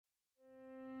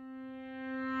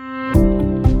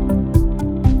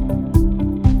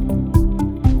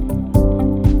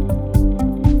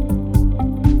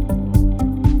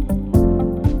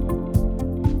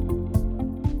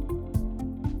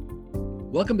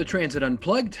Welcome to Transit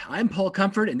Unplugged. I'm Paul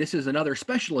Comfort, and this is another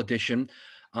special edition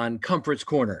on Comfort's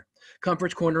Corner.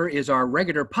 Comfort's Corner is our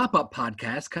regular pop-up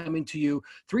podcast coming to you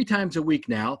 3 times a week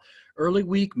now, early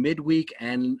week, midweek,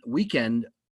 and weekend,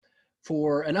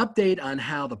 for an update on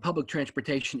how the public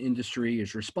transportation industry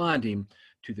is responding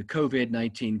to the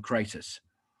COVID-19 crisis.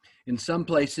 In some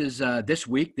places this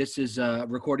week, this is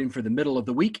recording for the middle of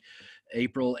the week,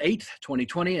 April 8th,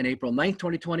 2020 and April 9th,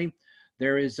 2020.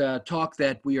 There is talk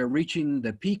that we are reaching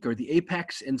the peak or the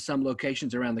apex in some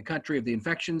locations around the country of the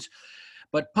infections,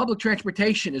 but public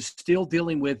transportation is still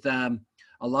dealing with a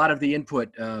lot of the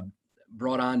input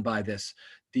brought on by this.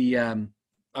 I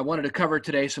wanted to cover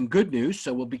today some good news,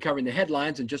 so we'll be covering the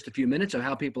headlines in just a few minutes of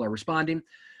how people are responding.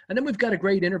 And then we've got a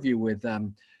great interview with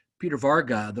Peter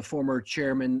Varga, the former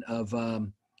chairman of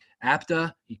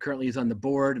APTA. He currently is on the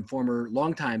board and former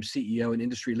longtime CEO and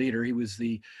industry leader. He was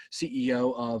the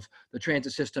CEO of the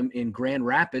transit system in Grand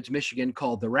Rapids, Michigan,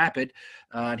 called the Rapid.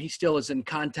 He still is in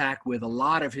contact with a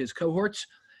lot of his cohorts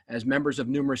as members of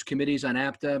numerous committees on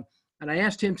APTA. And I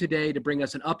asked him today to bring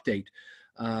us an update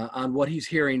on what he's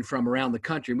hearing from around the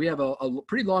country. And we have a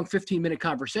pretty long 15-minute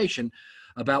conversation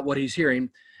about what he's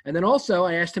hearing. And then also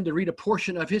I asked him to read a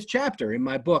portion of his chapter in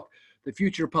my book, The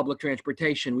Future of Public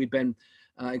Transportation. We've been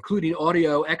including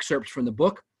audio excerpts from the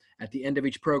book at the end of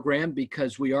each program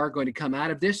because we are going to come out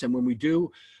of this. And when we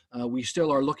do, we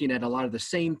still are looking at a lot of the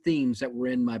same themes that were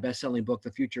in my best-selling book,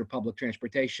 The Future of Public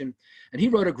Transportation. And he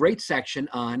wrote a great section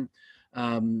on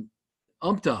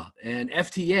UMTA and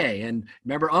FTA. And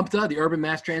remember UMTA, the Urban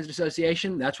Mass Transit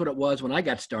Association? That's what it was when I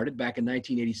got started back in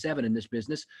 1987 in this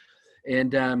business.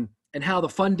 And how the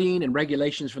funding and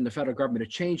regulations from the federal government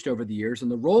have changed over the years, and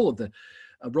the role of the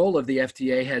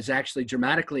FTA has actually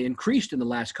dramatically increased in the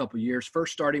last couple of years,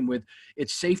 first starting with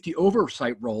its safety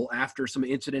oversight role after some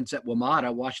incidents at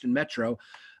WMATA, Washington Metro,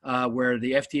 where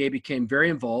the FTA became very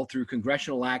involved through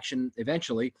congressional action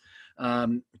eventually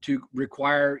to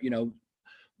require,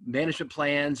 management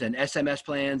plans and SMS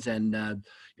plans and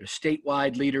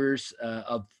statewide leaders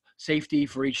of safety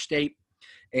for each state.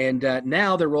 And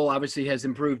now their role obviously has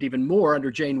improved even more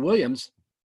under Jane Williams,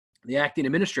 the acting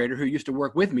administrator who used to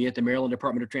work with me at the Maryland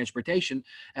Department of Transportation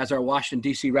as our Washington,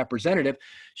 D.C. representative.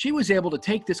 She was able to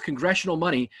take this congressional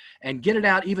money and get it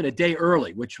out even a day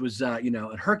early, which was, a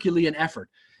Herculean effort.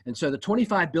 And so the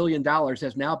 $25 billion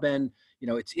has now been,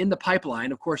 it's in the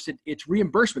pipeline. Of course, it's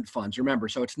reimbursement funds, remember.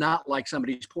 So it's not like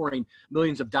somebody's pouring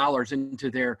millions of dollars into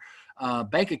their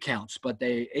bank accounts, but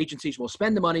the agencies will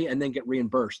spend the money and then get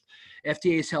reimbursed.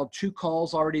 FTA has held 2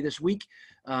 calls already this week,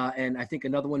 and I think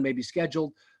another one may be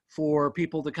scheduled for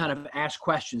people to kind of ask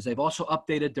questions. They've also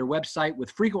updated their website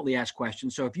with frequently asked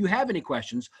questions. So if you have any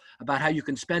questions about how you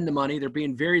can spend the money, they're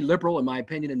being very liberal, in my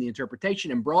opinion, in the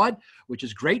interpretation and broad, which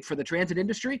is great for the transit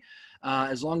industry,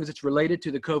 as long as it's related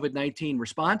to the COVID-19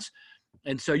 response.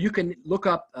 And so you can look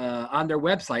up on their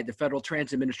website, the Federal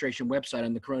Transit Administration website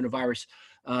on the coronavirus.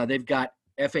 They've got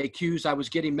FAQs. I was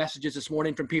getting messages this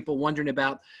morning from people wondering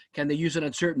about, can they use it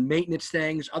on certain maintenance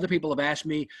things? Other people have asked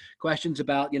me questions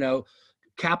about,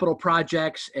 capital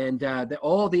projects, and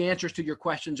all the answers to your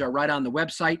questions are right on the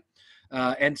website.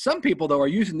 And some people, though, are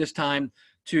using this time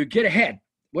to get ahead.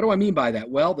 What do I mean by that?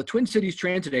 Well, the Twin Cities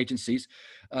transit agencies,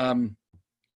 in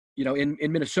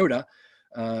Minnesota,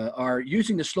 are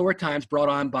using the slower times brought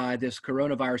on by this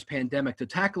coronavirus pandemic to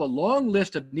tackle a long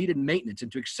list of needed maintenance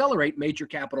and to accelerate major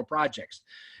capital projects.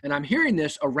 And I'm hearing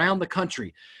this around the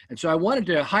country. And so I wanted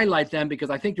to highlight them because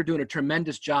I think they're doing a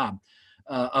tremendous job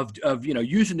of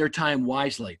using their time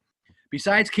wisely.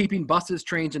 Besides keeping buses,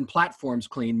 trains, and platforms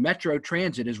clean, Metro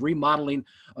Transit is remodeling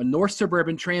a North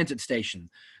Suburban Transit station.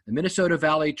 The Minnesota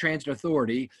Valley Transit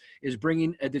Authority is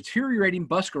bringing a deteriorating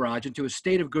bus garage into a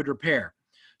state of good repair.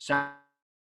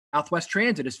 Southwest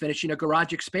Transit is finishing a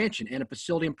garage expansion and a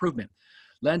facility improvement.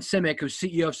 Len Simic, who's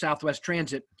CEO of Southwest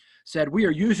Transit, said, "We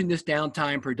are using this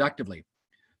downtime productively."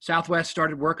 Southwest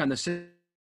started work on the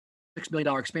 $6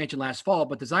 million expansion last fall,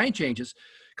 but design changes,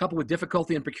 coupled with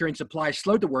difficulty in procuring supplies,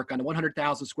 slowed the work on the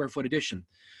 100,000 square foot addition.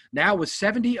 Now, with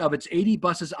 70 of its 80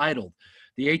 buses idled,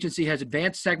 the agency has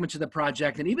advanced segments of the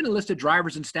project and even enlisted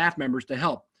drivers and staff members to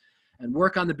help. And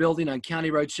work on the building on County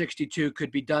Road 62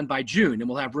 could be done by June, and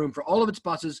we'll have room for all of its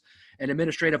buses and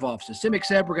administrative offices. Simic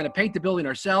said, "We're going to paint the building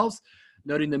ourselves,"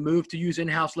 noting the move to use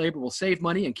in-house labor will save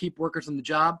money and keep workers on the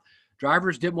job.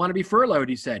 Drivers didn't want to be furloughed,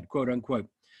 he said, quote unquote.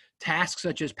 Tasks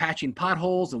such as patching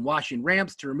potholes and washing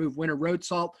ramps to remove winter road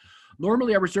salt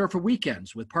normally are reserved for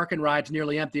weekends. With park and rides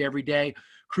nearly empty every day,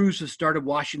 crews have started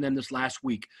washing them this last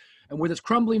week. And with its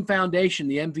crumbling foundation,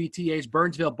 the MVTA's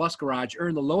Burnsville bus garage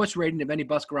earned the lowest rating of any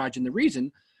bus garage in the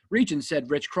region, said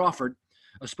Rich Crawford,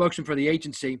 a spokesman for the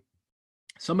agency,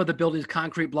 Some of the building's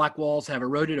concrete block walls have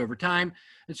eroded over time,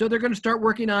 and so they're going to start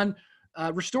working on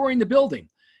restoring the building.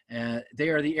 They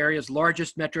are the area's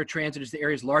largest, Metro Transit is the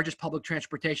area's largest public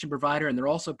transportation provider, and they're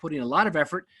also putting a lot of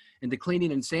effort into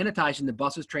cleaning and sanitizing the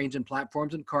buses, trains, and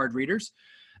platforms and card readers.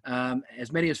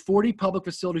 As many as 40 public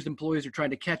facilities employees are trying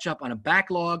to catch up on a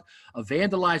backlog of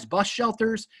vandalized bus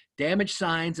shelters, damaged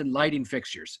signs, and lighting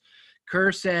fixtures.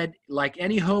 Kerr said, like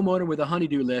any homeowner with a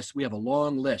honey-do list, we have a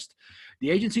long list. The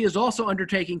agency is also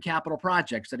undertaking capital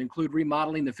projects that include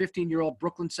remodeling the 15-year-old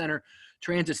Brooklyn Center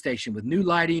transit station with new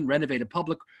lighting, renovated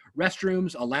public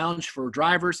restrooms, a lounge for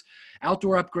drivers.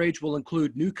 Outdoor upgrades will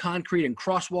include new concrete and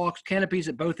crosswalks, canopies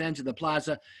at both ends of the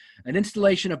plaza, an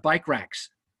installation of bike racks.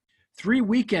 3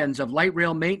 weekends of light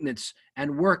rail maintenance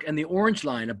and work in the Orange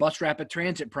Line, a bus rapid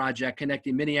transit project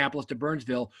connecting Minneapolis to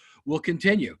Burnsville, will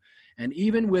continue. And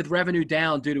even with revenue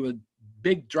down due to a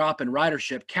big drop in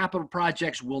ridership, capital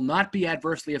projects will not be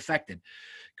adversely affected.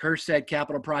 Kerr said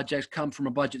capital projects come from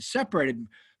a budget separated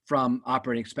from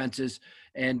operating expenses,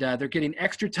 and they're getting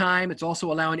extra time. It's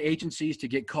also allowing agencies to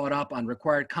get caught up on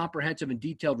required comprehensive and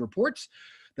detailed reports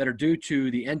that are due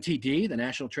to the NTD, the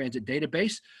National Transit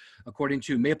Database. According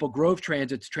to Maple Grove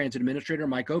Transit's transit administrator,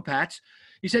 Mike Opatz,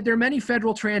 he said there are many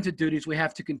federal transit duties we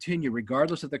have to continue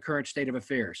regardless of the current state of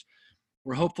affairs.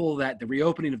 We're hopeful that the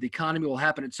reopening of the economy will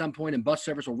happen at some point and bus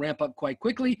service will ramp up quite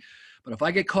quickly. But if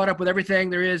I get caught up with everything,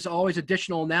 there is always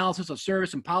additional analysis of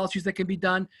service and policies that can be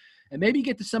done. And maybe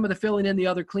get to some of the filling in the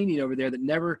other cleaning over there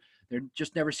that there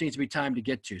just never seems to be time to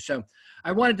get to. So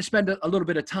I wanted to spend a little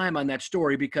bit of time on that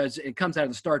story because it comes out of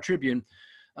the Star Tribune,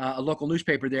 a local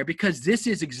newspaper there, because this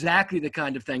is exactly the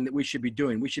kind of thing that we should be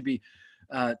doing. We should be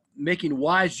making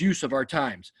wise use of our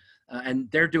times.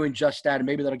 And they're doing just that, and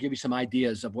maybe that'll give you some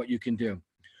ideas of what you can do.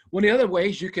 One of the other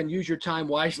ways you can use your time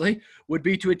wisely would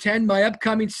be to attend my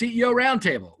upcoming CEO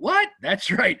Roundtable. What? That's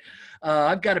right.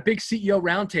 I've got a big CEO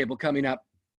Roundtable coming up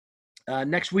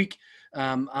next week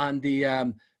on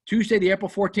the Tuesday, the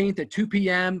April 14th at 2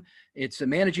 p.m. It's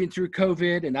managing through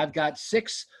COVID, and I've got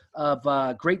 6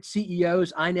 of great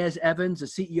CEOs. Inez Evans, the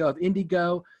CEO of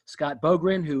Indigo, Scott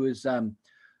Bogren, who is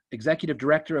Executive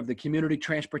Director of the Community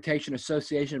Transportation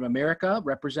Association of America,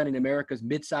 representing America's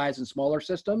midsize and smaller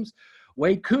systems.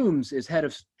 Wade Coombs is head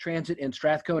of transit in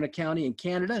Strathcona County in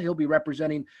Canada. He'll be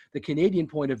representing the Canadian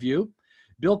point of view.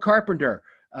 Bill Carpenter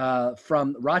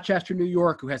from Rochester, New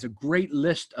York, who has a great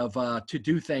list of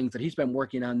to-do things that he's been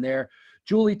working on there.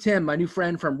 Julie Tim, my new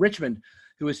friend from Richmond,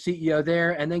 who is CEO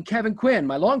there. And then Kevin Quinn,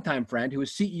 my longtime friend, who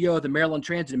is CEO of the Maryland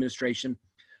Transit Administration,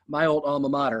 my old alma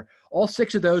mater. All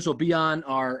 6 of those will be on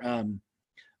our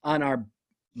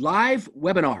live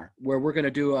webinar where we're going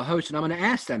to do a host, and I'm going to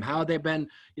ask them how they've been,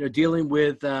 dealing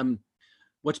with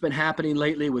what's been happening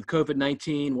lately with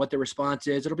COVID-19, what their response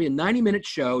is. It'll be a 90-minute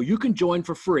show. You can join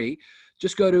for free.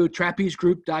 Just go to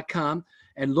trapezegroup.com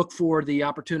and look for the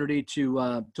opportunity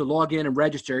to log in and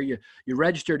register. You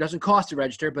register. It doesn't cost to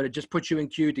register, but it just puts you in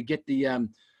queue to get the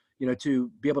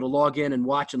to be able to log in and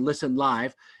watch and listen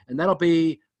live. And that'll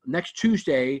be next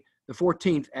Tuesday, the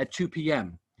 14th at 2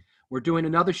 p.m. We're doing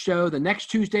another show the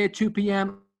next Tuesday at 2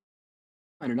 p.m.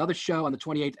 and another show on the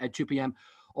 28th at 2 p.m.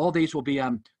 All these will be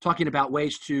talking about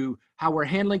ways to how we're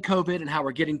handling COVID and how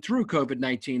we're getting through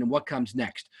COVID-19 and what comes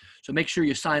next. So make sure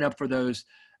you sign up for those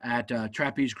at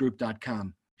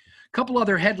trapezegroup.com. A couple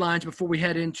other headlines before we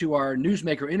head into our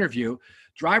newsmaker interview.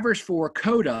 Drivers for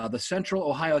COTA, the Central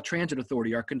Ohio Transit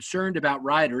Authority, are concerned about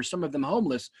riders, some of them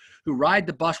homeless, who ride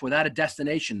the bus without a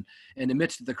destination in the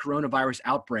midst of the coronavirus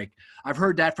outbreak. I've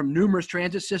heard that from numerous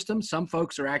transit systems. Some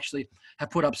folks have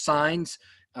put up signs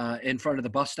in front of the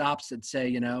bus stops that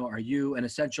say, are you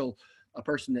a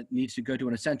person that needs to go to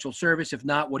an essential service? If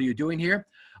not, what are you doing here?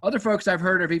 Other folks I've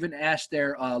heard have even asked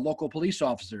their local police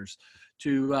officers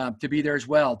to be there as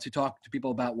well, to talk to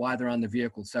people about why they're on the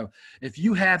vehicle. So if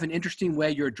you have an interesting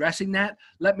way you're addressing that,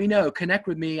 let me know. Connect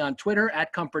with me on Twitter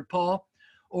at ComfortPaul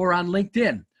or on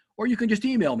LinkedIn. Or you can just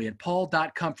email me at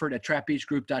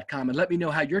paul.comfort@trapezegroup.com and let me know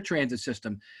how your transit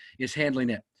system is handling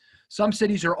it. Some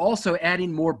cities are also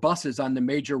adding more buses on the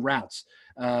major routes.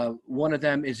 One of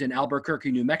them is in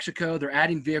Albuquerque, New Mexico. They're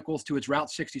adding vehicles to its Route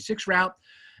 66 route,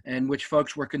 in which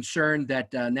folks were concerned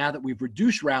that now that we've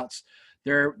reduced routes,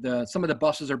 some of the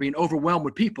buses are being overwhelmed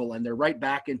with people, and they're right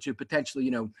back into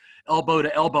potentially, elbow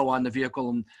to elbow on the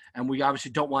vehicle, and we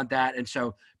obviously don't want that. And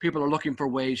so people are looking for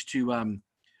ways to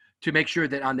make sure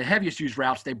that on the heaviest used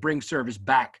routes, they bring service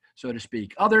back, so to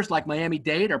speak. Others, like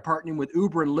Miami-Dade, are partnering with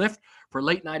Uber and Lyft for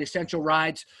late night essential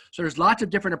rides. So there's lots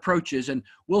of different approaches, and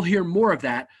we'll hear more of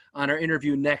that on our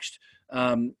interview next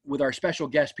with our special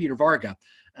guest, Peter Varga.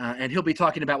 And he'll be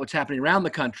talking about what's happening around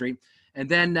the country. And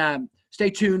then stay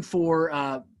tuned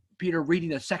for Peter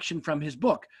reading a section from his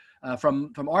book,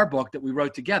 from our book that we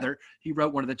wrote together. He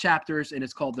wrote one of the chapters, and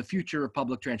it's called The Future of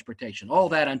Public Transportation. All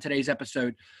that on today's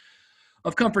episode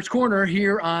of Comfort's Corner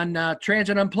here on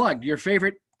Transit Unplugged, your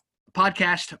favorite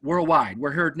podcast worldwide.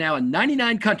 We're heard now in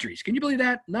 99 countries. Can you believe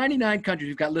that? 99 countries.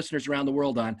 We've got listeners around the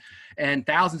world on, and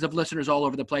thousands of listeners all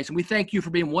over the place. And we thank you for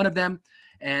being one of them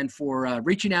and for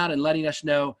reaching out and letting us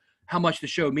know how much the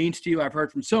show means to you. I've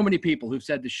heard from so many people who've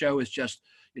said the show is just,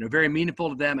 very meaningful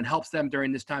to them and helps them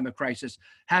during this time of crisis.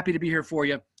 Happy to be here for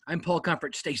you. I'm Paul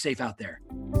Comfort. Stay safe out there.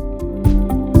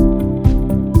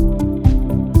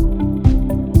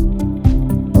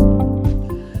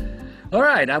 All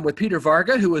right, I'm with Peter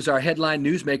Varga, who is our headline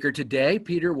newsmaker today.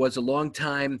 Peter was a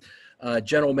longtime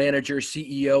general manager,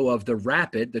 CEO of the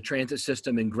Rapid, the transit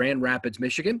system in Grand Rapids,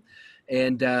 Michigan.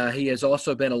 And he has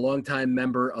also been a longtime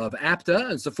member of APTA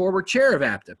and is the former chair of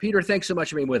APTA. Peter, thanks so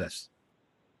much for being with us.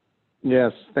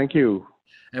 Yes, thank you.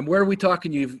 And where are we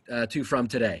talking you to from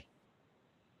today?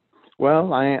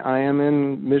 Well, I am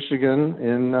in Michigan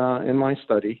in my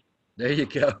study. There you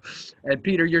go. And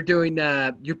Peter, you're doing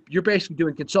you're basically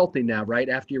doing consulting now, right?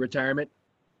 After your retirement.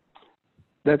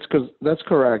 That's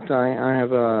correct. I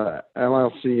have a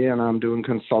LLC and I'm doing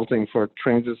consulting for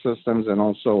transit systems and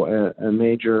also a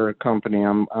major company.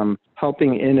 I'm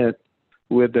helping in it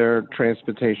with their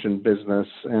transportation business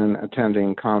and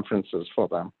attending conferences for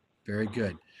them. Very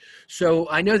good. So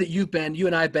I know that you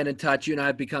and I have been in touch. You and I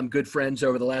have become good friends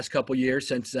over the last couple of years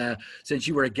since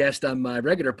you were a guest on my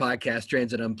regular podcast,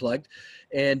 Transit Unplugged.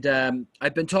 And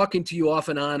I've been talking to you off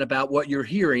and on about what you're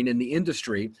hearing in the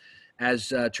industry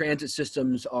as transit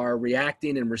systems are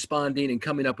reacting and responding and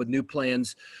coming up with new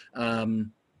plans,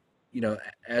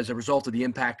 as a result of the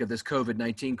impact of this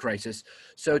COVID-19 crisis.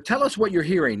 So tell us what you're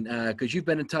hearing, because you've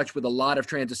been in touch with a lot of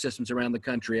transit systems around the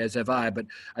country, as have I, but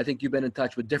I think you've been in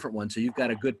touch with different ones, so you've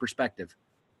got a good perspective.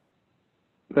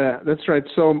 That's right.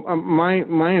 So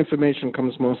my information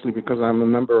comes mostly because I'm a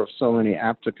member of so many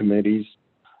APTA committees,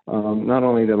 not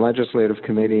only the Legislative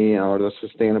Committee or the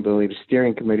Sustainability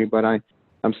Steering Committee, but I'm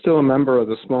still a member of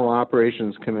the Small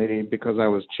Operations Committee because I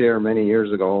was chair many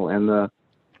years ago, and the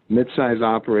Midsize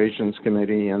Operations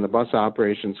Committee and the Bus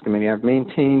Operations Committee. I've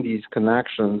maintained these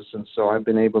connections, and so I've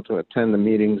been able to attend the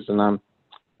meetings, and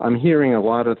I'm hearing a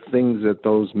lot of things at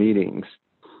those meetings.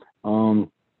 And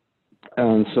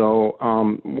so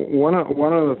one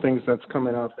of the things that's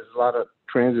coming up is a lot of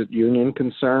transit union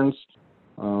concerns,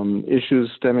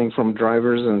 issues stemming from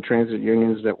drivers and transit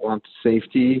unions that want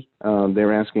safety.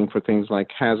 They're asking for things like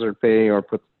hazard pay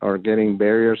or getting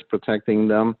barriers protecting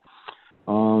them.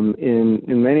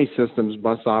 In many systems,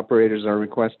 bus operators are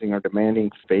requesting or demanding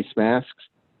face masks.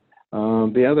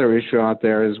 The other issue out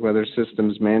there is whether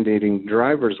systems mandating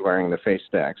drivers wearing the face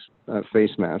masks.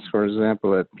 For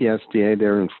example, at PSTA,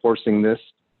 they're enforcing this.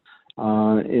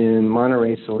 In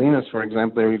Monterey Salinas, for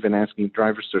example, they're even asking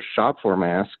drivers to shop for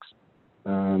masks.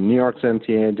 New York's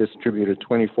MTA distributed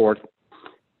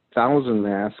 24,000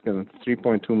 masks and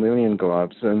 3.2 million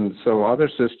gloves. And so other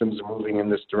systems are moving in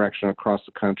this direction across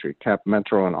the country. Cap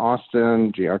Metro in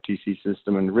Austin, GRTC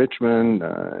system in Richmond,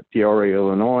 Peoria,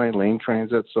 Illinois, Lane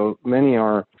Transit. So many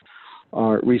are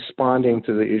responding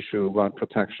to the issue about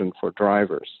protection for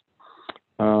drivers.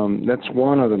 That's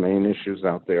one of the main issues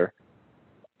out there.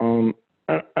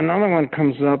 Another one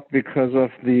comes up because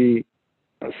of the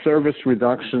service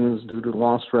reductions due to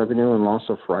lost revenue and loss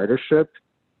of ridership.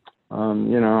 How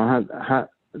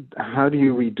do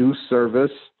you reduce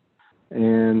service?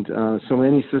 And so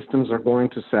many systems are going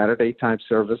to Saturday type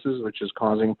services, which is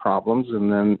causing problems.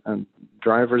 And then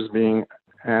drivers being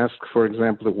asked, for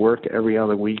example, to work every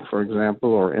other week, for example,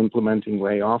 or implementing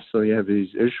layoffs. So you have these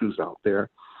issues out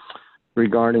there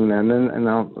regarding that. And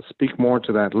I'll speak more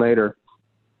to that later.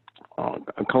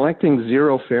 Collecting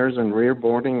zero fares and rear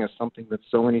boarding is something that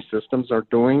so many systems are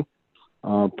doing.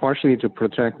 Partially to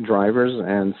protect drivers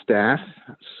and staff.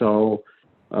 So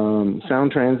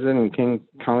Sound Transit and King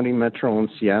County Metro in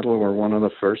Seattle were one of the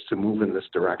first to move in this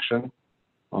direction.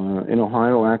 In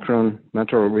Ohio, Akron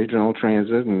Metro Regional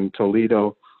Transit and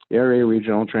Toledo Area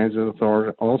Regional Transit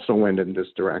Authority also went in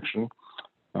this direction.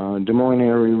 Des Moines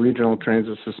Area Regional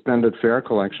Transit suspended fare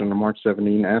collection on March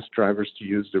 17, asked drivers to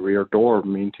use the rear door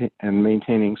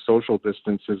maintaining social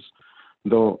distances,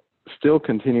 though still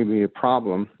continue to be a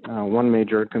problem. One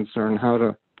major concern, how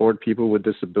to board people with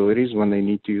disabilities when they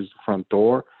need to use the front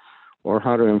door, or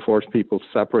how to enforce people to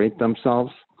separate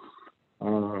themselves.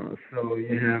 So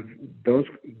you have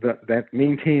that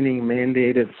maintaining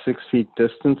mandated 6 feet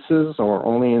distances or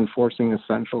only enforcing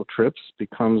essential trips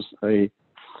becomes a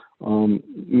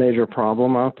major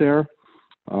problem out there.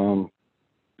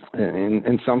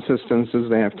 In some instances,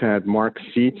 they have to add marked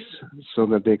seats so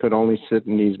that they could only sit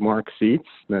in these marked seats.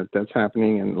 That's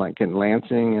happening in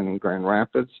Lansing and Grand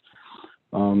Rapids.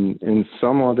 In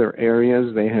some other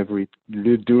areas, they have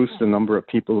reduced the number of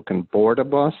people who can board a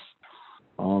bus.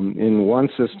 In one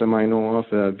system I know of,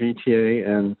 VTA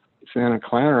and Santa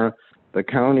Clara, the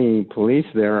county police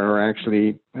there are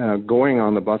actually going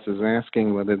on the buses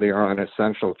asking whether they are on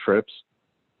essential trips.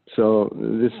 So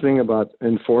this thing about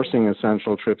enforcing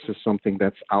essential trips is something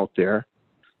that's out there.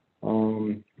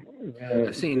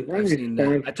 I've seen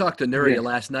that. I talked to Nuria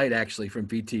last night, actually, from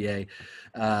VTA.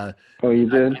 Oh, you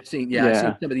did? I've seen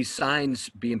some of these signs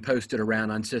being posted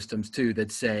around on systems too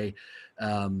that say,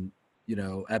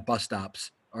 at bus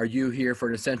stops, "Are you here for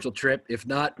an essential trip? If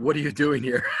not, what are you doing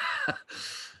here?"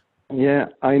 Yeah,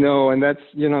 I know, and that's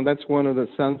one of the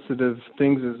sensitive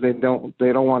things is they don't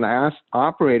want to ask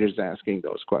operators asking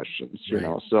those questions,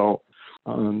 Right. So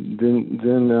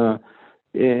then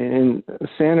in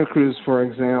Santa Cruz, for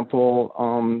example,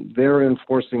 they're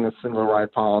enforcing a single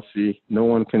ride policy. No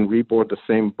one can reboard the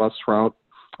same bus route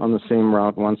on the same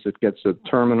route once it gets to the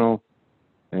terminal,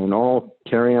 and all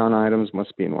carry-on items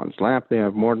must be in one's lap. They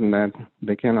have more than that,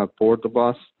 they cannot board the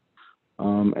bus.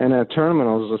 And at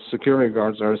terminals, the security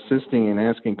guards are assisting in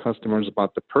asking customers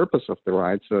about the purpose of the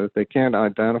ride. So if they can't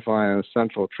identify an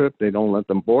essential trip, they don't let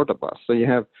them board the bus. So you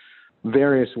have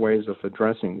various ways of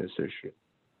addressing this issue.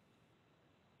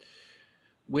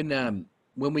 When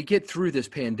we get through this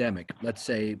pandemic, let's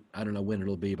say, I don't know when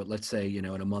it'll be, but let's say, in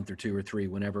a month or two or three,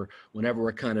 whenever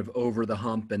we're kind of over the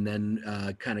hump and then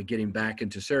kind of getting back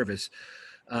into service,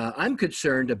 I'm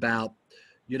concerned about,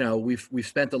 we've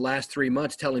spent the last 3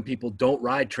 months telling people don't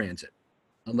ride transit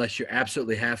unless you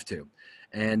absolutely have to.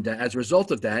 And as a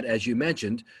result of that, as you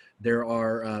mentioned, there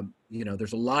are,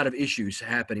 there's a lot of issues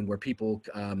happening where people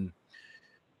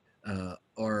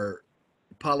are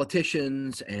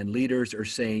politicians and leaders are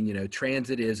saying,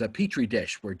 transit is a petri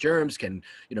dish where germs can,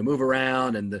 move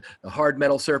around, and the hard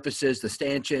metal surfaces, the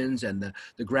stanchions and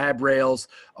the grab rails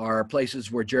are places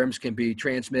where germs can be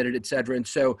transmitted, et cetera. And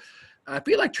so I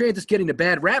feel like transit's getting a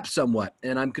bad rap somewhat,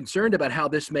 and I'm concerned about how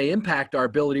this may impact our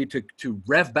ability to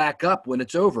rev back up when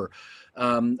it's over.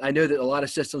 I know that a lot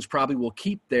of systems probably will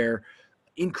keep their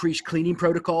increased cleaning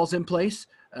protocols in place.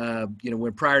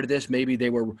 When prior to this, maybe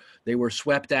they were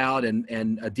swept out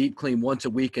and a deep clean once a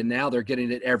week, and now they're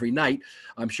getting it every night.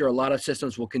 I'm sure a lot of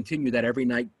systems will continue that every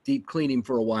night deep cleaning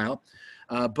for a while.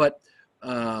 But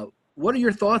what are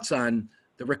your thoughts on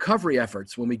the recovery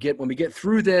efforts when we get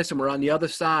through this and we're on the other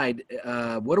side?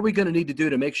 What are we going to need to do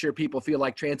to make sure people feel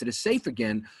like transit is safe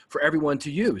again for everyone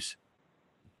to use?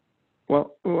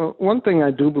 Well, one thing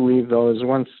I do believe, though, is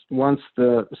once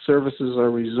the services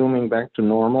are resuming back to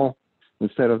normal,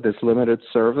 instead of this limited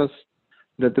service,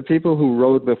 that the people who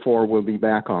rode before will be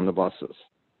back on the buses.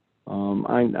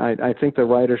 I think the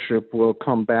ridership will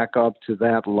come back up to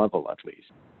that level at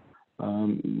least.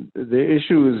 The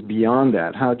issue is beyond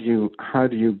that. How do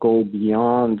you go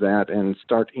beyond that and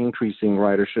start increasing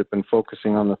ridership and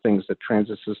focusing on the things that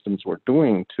transit systems were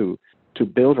doing to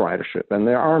build ridership? And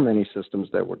there are many systems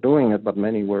that were doing it, but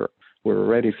many were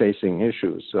already facing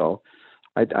issues. So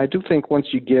I do think once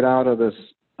you get out of this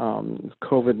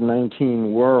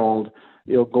COVID-19 world,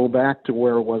 it'll go back to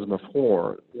where it was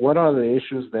before. What are the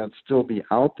issues that still be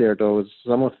out there, though, is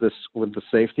some of this with the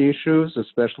safety issues,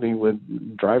 especially with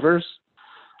drivers.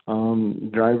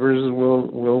 Drivers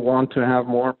will want to have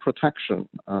more protection.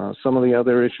 Some of the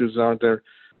other issues are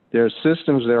there are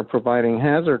systems that are providing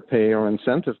hazard pay or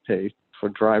incentive pay for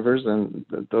drivers, and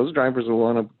those drivers will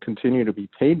want to continue to be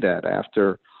paid that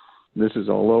after this is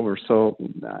all over. So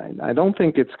I don't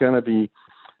think it's going to be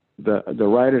the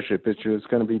ridership issue. It's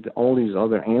going to be all these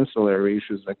other ancillary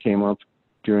issues that came up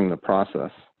during the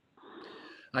process.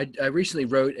 I recently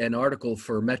wrote an article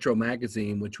for Metro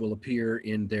Magazine, which will appear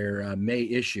in their May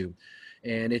issue,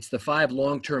 and it's the 5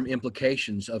 long-term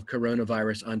implications of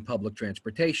coronavirus on public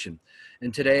transportation.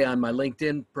 And today on my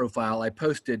LinkedIn profile, I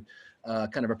posted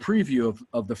kind of a preview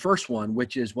of the first one,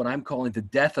 which is what I'm calling the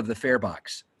death of the fare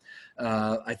box.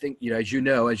 I think, as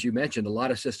you mentioned, a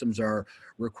lot of systems are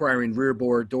requiring rear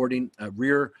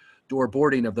door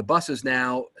boarding of the buses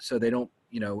now, so they don't,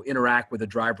 interact with the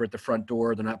driver at the front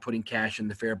door. They're not putting cash in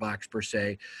the fare box per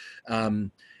se.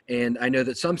 And I know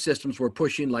that some systems were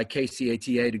pushing, like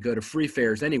KCATA, to go to free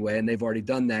fares anyway, and they've already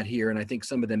done that here. And I think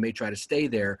some of them may try to stay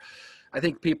there. I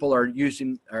think people are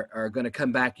going to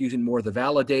come back using more of the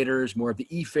validators, more of the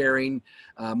e-faring,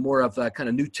 more of kind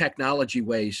of new technology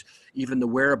ways, even the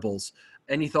wearables.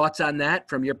 Any thoughts on that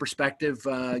from your perspective,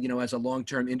 as a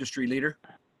long-term industry leader?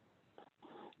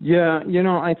 Yeah,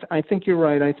 I think you're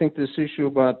right. I think this issue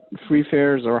about free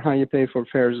fares or how you pay for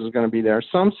fares is going to be there.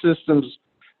 Some systems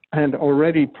had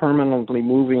already permanently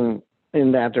moving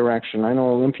in that direction. I know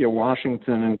Olympia,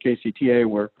 Washington, and KCTA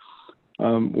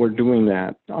were doing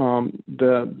that.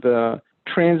 The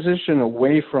transition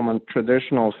away from a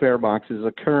traditional fare box is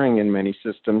occurring in many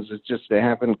systems. It's just they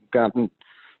haven't gotten.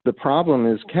 The problem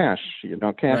is cash.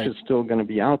 Cash Right. is still going to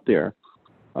be out there.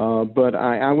 But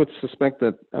I would suspect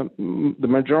that the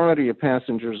majority of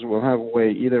passengers will have a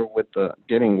way either with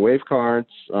getting wave cards,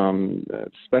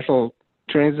 special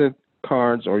transit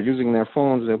cards, or using their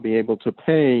phones. They'll be able to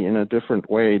pay in a different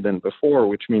way than before,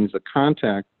 which means the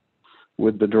contact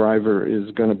with the driver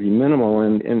is going to be minimal.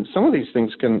 And some of these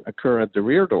things can occur at the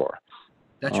rear door.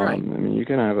 That's right. I mean, you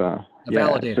can have a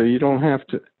validator. so you don't have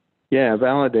to. Yeah, a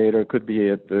validator could be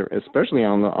especially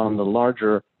on the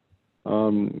larger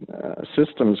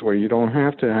systems where you don't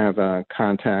have to have a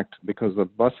contact because the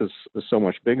bus is so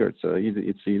much bigger.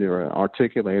 It's either an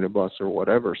articulated bus or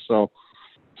whatever. So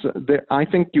I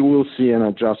think you will see an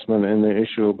adjustment in the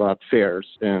issue about fares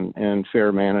and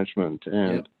fare management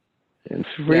and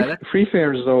free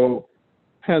fares though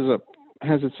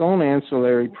has its own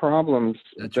ancillary problems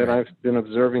that I've been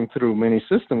observing through many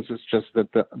systems. It's just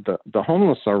that the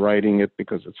homeless are riding it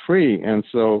because it's free, and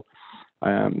so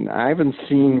I haven't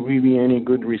seen really any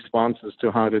good responses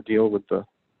to how to deal with the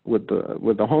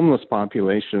homeless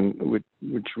population,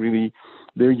 which really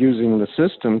they're using the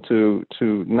system to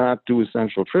not do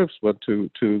essential trips, but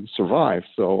to survive.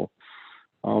 So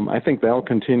I think that'll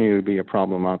continue to be a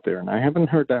problem out there, and I haven't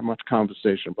heard that much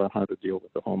conversation about how to deal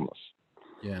with the homeless.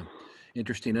 Yeah,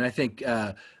 interesting. And I think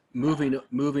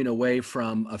moving away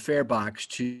from a fare box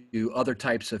to other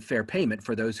types of fare payment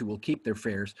for those who will keep their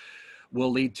fares will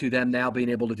lead to them now being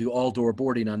able to do all-door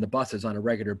boarding on the buses on a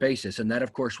regular basis. And that,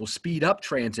 of course, will speed up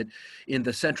transit in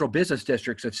the central business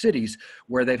districts of cities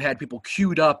where they've had people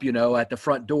queued up, at the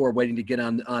front door waiting to get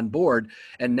on board.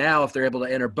 And now if they're able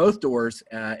to enter both doors,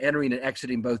 entering and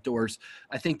exiting both doors,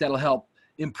 I think that'll help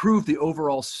improve the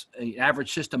overall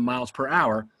average system miles per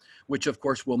hour, which of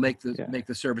course will make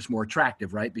the service more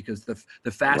attractive, right? Because the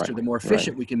faster, the more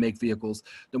efficient we can make vehicles,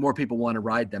 the more people want to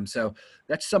ride them. So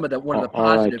that's one of the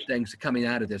positive things coming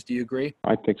out of this. Do you agree?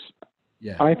 I think so.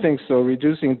 Yeah. I think so.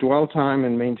 Reducing dwell time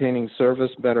and maintaining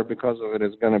service better because of it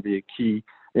is going to be a key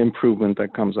improvement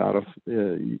that comes out of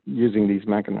using these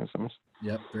mechanisms.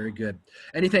 Yep, very good.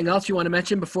 Anything else you want to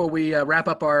mention before we wrap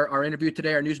up our interview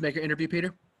today, our Newsmaker interview,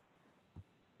 Peter?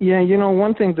 Yeah,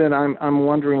 one thing that I'm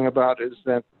wondering about is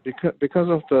that because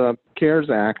of the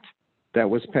CARES Act that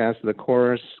was passed, the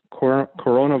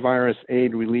Coronavirus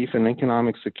Aid, Relief, and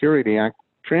Economic Security Act,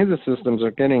 transit systems are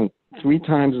getting 3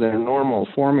 times their normal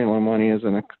formula money as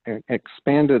an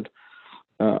expanded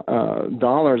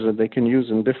dollars that they can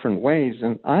use in different ways.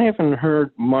 And I haven't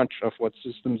heard much of what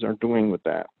systems are doing with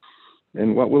that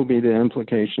and what will be the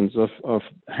implications of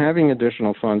having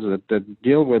additional funds that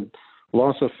deal with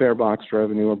loss of fare box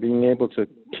revenue or being able to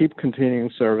keep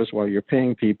continuing service while you're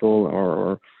paying people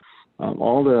or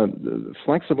all the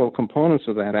flexible components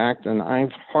of that act. And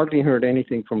I've hardly heard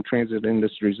anything from transit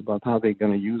industries about how they're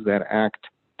going to use that act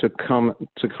to come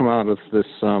out of this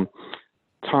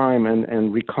time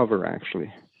and recover,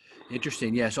 actually.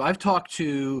 Interesting. Yeah. So I've talked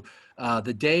to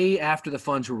the day after the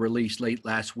funds were released late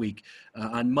last week,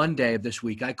 on Monday of this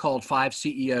week, I called 5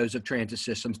 CEOs of transit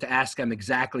systems to ask them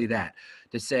exactly that,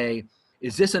 to say,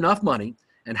 is this enough money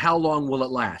and how long will it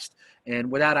last?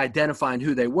 And without identifying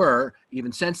who they were,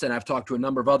 even since then, I've talked to a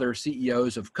number of other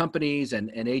CEOs of companies and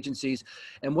agencies.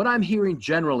 And what I'm hearing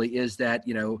generally is that,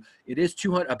 it is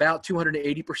about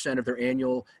 280% of their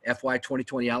annual FY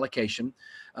 2020 allocation.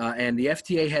 And the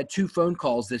FTA had 2 phone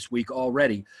calls this week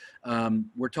already.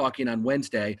 We're talking on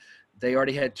Wednesday. They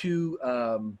already had 2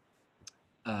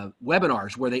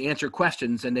 webinars where they answer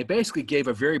questions, and they basically gave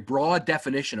a very broad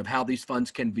definition of how these funds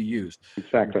can be used.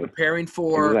 Exactly. Preparing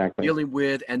for, dealing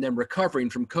with, and then recovering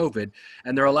from COVID.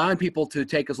 And they're allowing people to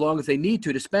take as long as they need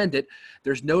to spend it.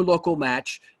 There's no local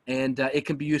match, and it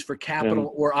can be used for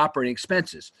capital or operating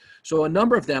expenses. So a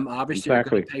number of them obviously are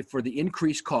going to pay for the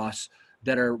increased costs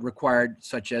that are required,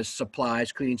 such as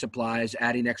supplies, cleaning supplies,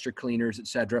 adding extra cleaners, et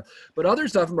cetera. But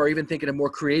others of them are even thinking of more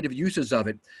creative uses of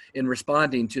it in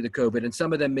responding to the COVID. And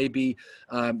some of them may be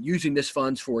using this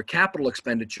funds for capital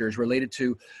expenditures related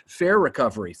to fare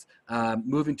recoveries,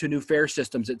 moving to new fare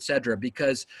systems, et cetera,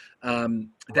 because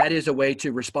that is a way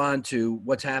to respond to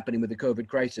what's happening with the COVID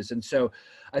crisis. And so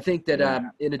I think that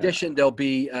in addition, there'll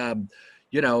be a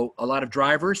lot of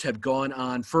drivers have gone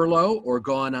on furlough or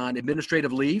gone on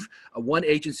administrative leave. One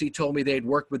agency told me they'd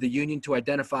worked with the union to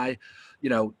identify,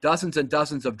 dozens and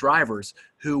dozens of drivers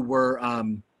who were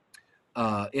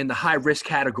in the high risk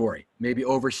category, maybe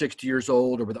over 60 years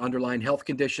old or with underlying health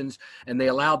conditions, and they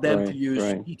allowed them to use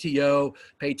PTO,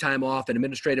 paid time off, and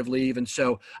administrative leave. And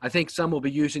so I think some will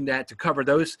be using that to cover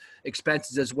those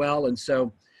expenses as well. And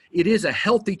so it is a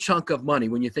healthy chunk of money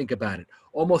when you think about it.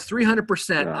 Almost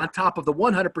 300% on top of the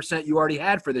 100% you already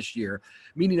had for this year,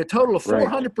 meaning a total of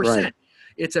 400%.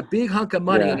 It's a big hunk of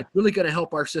money, and it's really going to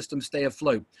help our system stay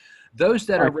afloat. Those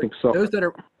that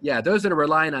are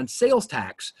relying on sales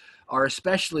tax are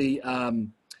especially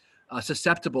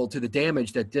susceptible to the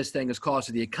damage that this thing has caused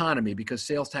to the economy, because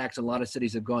sales tax in a lot of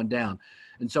cities have gone down.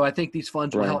 And so I think these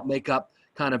funds will help make up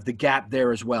kind of the gap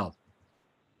there as well.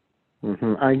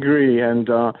 Mm-hmm. I agree. And,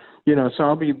 so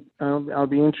I'll be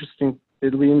interesting.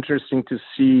 It'll be interesting to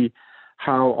see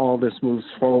how all this moves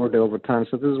forward over time.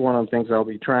 So this is one of the things I'll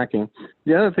be tracking.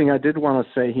 The other thing I did want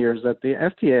to say here is that the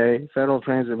FTA, Federal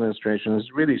Transit Administration, has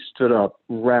really stood up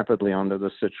rapidly under the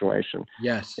situation.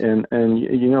 Yes. And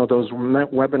those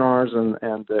webinars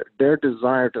and their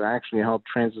desire to actually help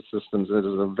transit systems is at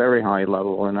a very high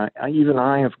level. And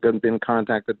I have been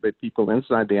contacted by people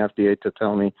inside the FTA to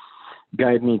tell me,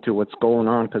 guide me to what's going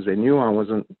on, because they knew I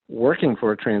wasn't working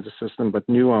for a transit system, but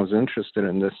knew I was interested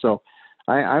in this. So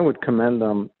I would commend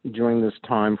them during this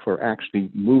time for actually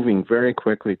moving very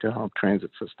quickly to help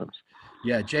transit systems.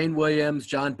 Yeah, Jane Williams,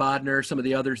 John Bodner, some of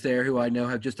the others there who I know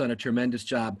have just done a tremendous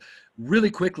job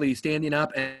really quickly standing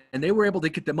up, and they were able to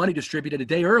get the money distributed a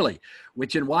day early,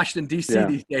 which in Washington, D.C.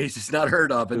 these days is not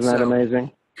heard of. Isn't that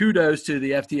amazing? Kudos to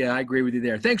the FTA. I agree with you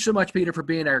there. Thanks so much, Peter, for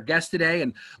being our guest today.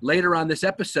 And later on this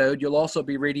episode, you'll also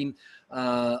be reading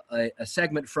a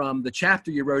segment from the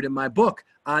chapter you wrote in my book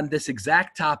on this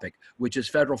exact topic, which is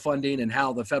federal funding and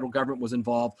how the federal government was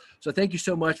involved. So thank you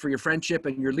so much for your friendship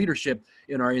and your leadership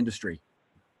in our industry.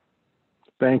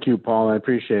 Thank you, Paul. I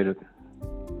appreciate it.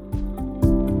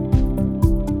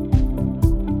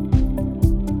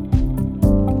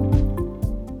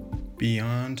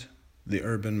 Beyond the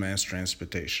Urban Mass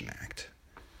Transportation Act.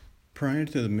 Prior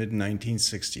to the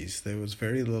mid-1960s, there was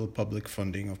very little public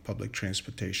funding of public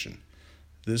transportation.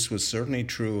 This was certainly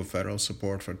true of federal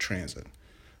support for transit.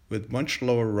 With much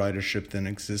lower ridership than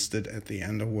existed at the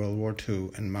end of World War II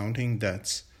and mounting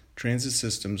debts, transit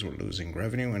systems were losing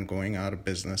revenue and going out of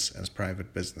business as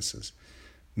private businesses.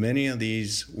 Many of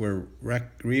these were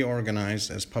reorganized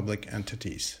as public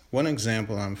entities. One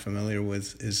example I'm familiar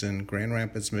with is in Grand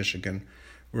Rapids, Michigan,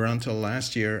 where until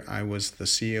last year I was the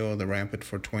CEO of the Rapid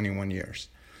for 21 years.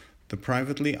 The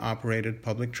privately operated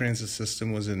public transit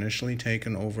system was initially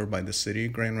taken over by the city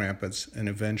of Grand Rapids and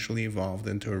eventually evolved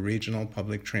into a regional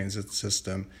public transit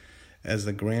system as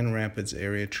the Grand Rapids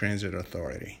Area Transit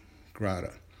Authority,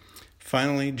 GRATA.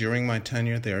 Finally, during my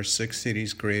tenure there, 6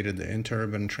 cities created the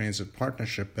Interurban Transit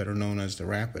Partnership, better known as the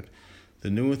Rapid. The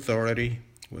new authority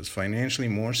was financially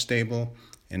more stable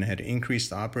and had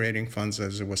increased operating funds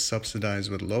as it was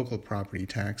subsidized with local property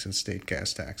tax and state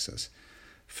gas taxes.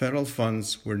 Federal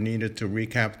funds were needed to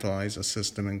recapitalize a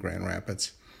system in Grand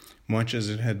Rapids, much as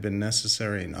it had been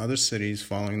necessary in other cities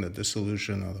following the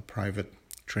dissolution of the private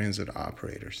transit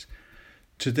operators.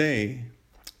 Today,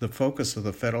 the focus of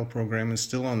the federal program is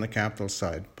still on the capital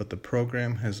side, but the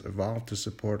program has evolved to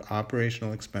support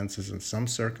operational expenses in some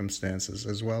circumstances,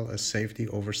 as well as safety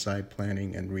oversight,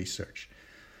 planning, and research.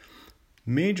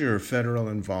 Major federal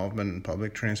involvement in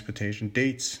public transportation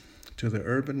dates to the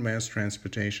Urban Mass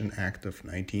Transportation Act of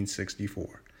 1964.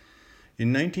 In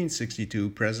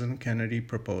 1962, President Kennedy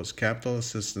proposed capital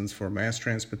assistance for mass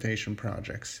transportation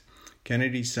projects.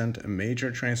 Kennedy sent a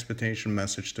major transportation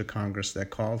message to Congress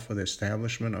that called for the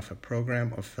establishment of a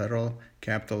program of federal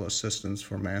capital assistance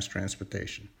for mass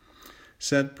transportation.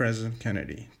 Said President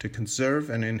Kennedy, "To conserve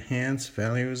and enhance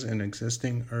values in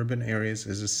existing urban areas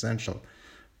is essential,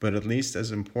 but at least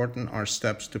as important are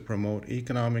steps to promote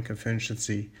economic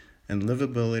efficiency and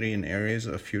livability in areas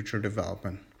of future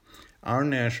development. Our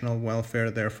national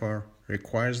welfare, therefore,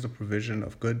 requires the provision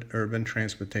of good urban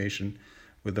transportation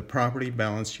with the properly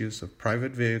balanced use of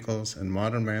private vehicles and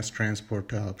modern mass transport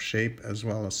to help shape as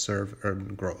well as serve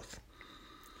urban growth."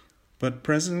 But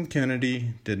President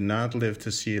Kennedy did not live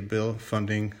to see a bill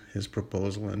funding his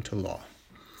proposal into law.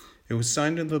 It was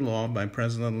signed into law by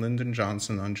President Lyndon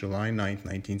Johnson on July 9,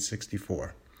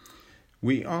 1964.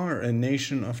 We are a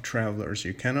nation of travelers.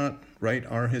 You cannot write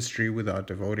our history without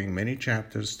devoting many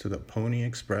chapters to the Pony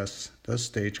Express, the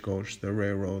stagecoach, the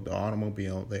railroad, the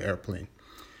automobile, the airplane.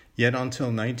 Yet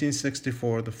until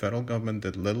 1964, the federal government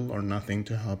did little or nothing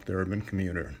to help the urban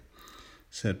commuter,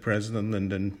 said President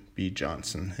Lyndon B.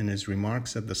 Johnson in his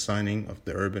remarks at the signing of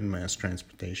the Urban Mass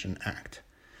Transportation Act.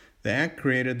 The Act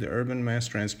created the Urban Mass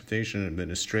Transportation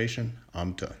Administration,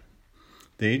 UMTA.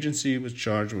 The agency was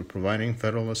charged with providing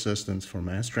federal assistance for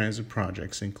mass transit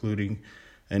projects, including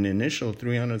an initial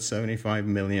 $375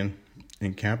 million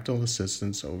in capital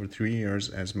assistance over 3 years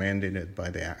as mandated by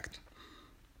the Act.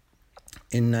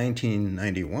 In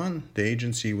 1991, the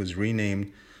agency was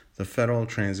renamed the Federal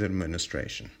Transit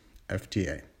Administration,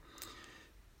 FTA.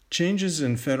 Changes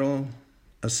in federal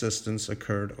assistance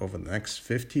occurred over the next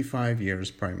 55 years,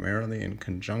 primarily in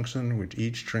conjunction with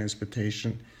each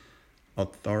transportation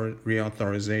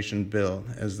reauthorization bill,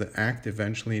 as the act,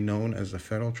 eventually known as the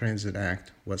Federal Transit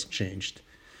Act, was changed.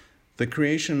 The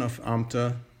creation of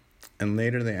AMTA and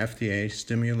later the FTA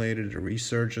stimulated a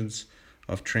resurgence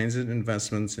of transit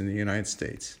investments in the United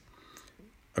States.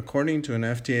 According to an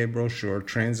FTA brochure,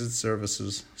 transit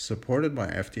services supported by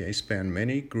FTA span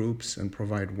many groups and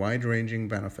provide wide-ranging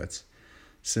benefits.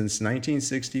 Since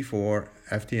 1964,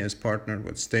 FTA has partnered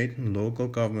with state and local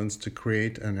governments to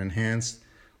create and enhance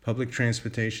public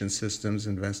transportation systems,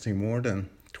 investing more than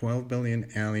 $12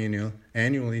 billion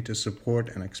annually to support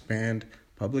and expand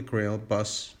public rail,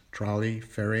 bus, trolley,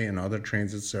 ferry, and other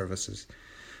transit services.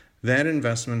 That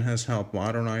investment has helped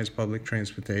modernize public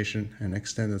transportation and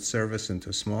extended service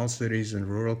into small cities and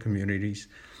rural communities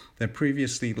that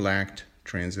previously lacked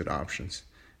transit options.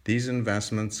 These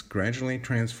investments gradually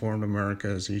transformed America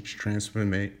as each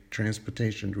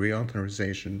transportation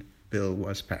reauthorization bill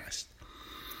was passed.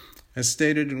 As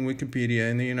stated in Wikipedia,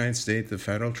 in the United States, the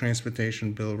Federal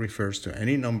Transportation Bill refers to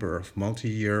any number of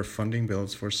multi-year funding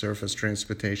bills for surface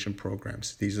transportation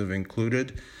programs. These have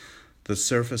included the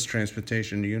Surface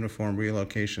Transportation Uniform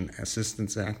Relocation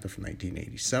Assistance Act of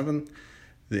 1987,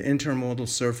 the Intermodal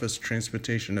Surface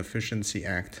Transportation Efficiency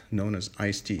Act, known as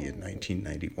ICE-T, in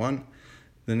 1991,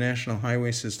 the National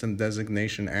Highway System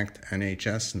Designation Act,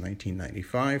 NHS, in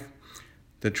 1995,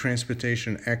 the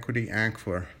Transportation Equity Act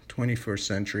for 21st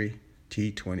Century,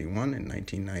 T21, in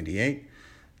 1998,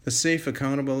 the Safe,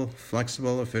 Accountable,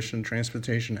 Flexible, Efficient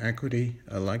Transportation Equity,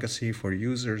 a Legacy for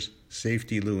Users,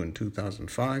 Safety Law in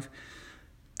 2005,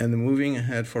 and the Moving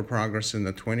Ahead for Progress in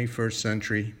the 21st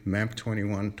Century, MAP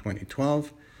 21,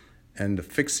 2012, and the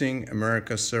Fixing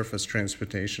America's Surface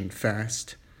Transportation,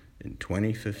 FAST, in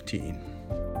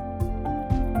 2015.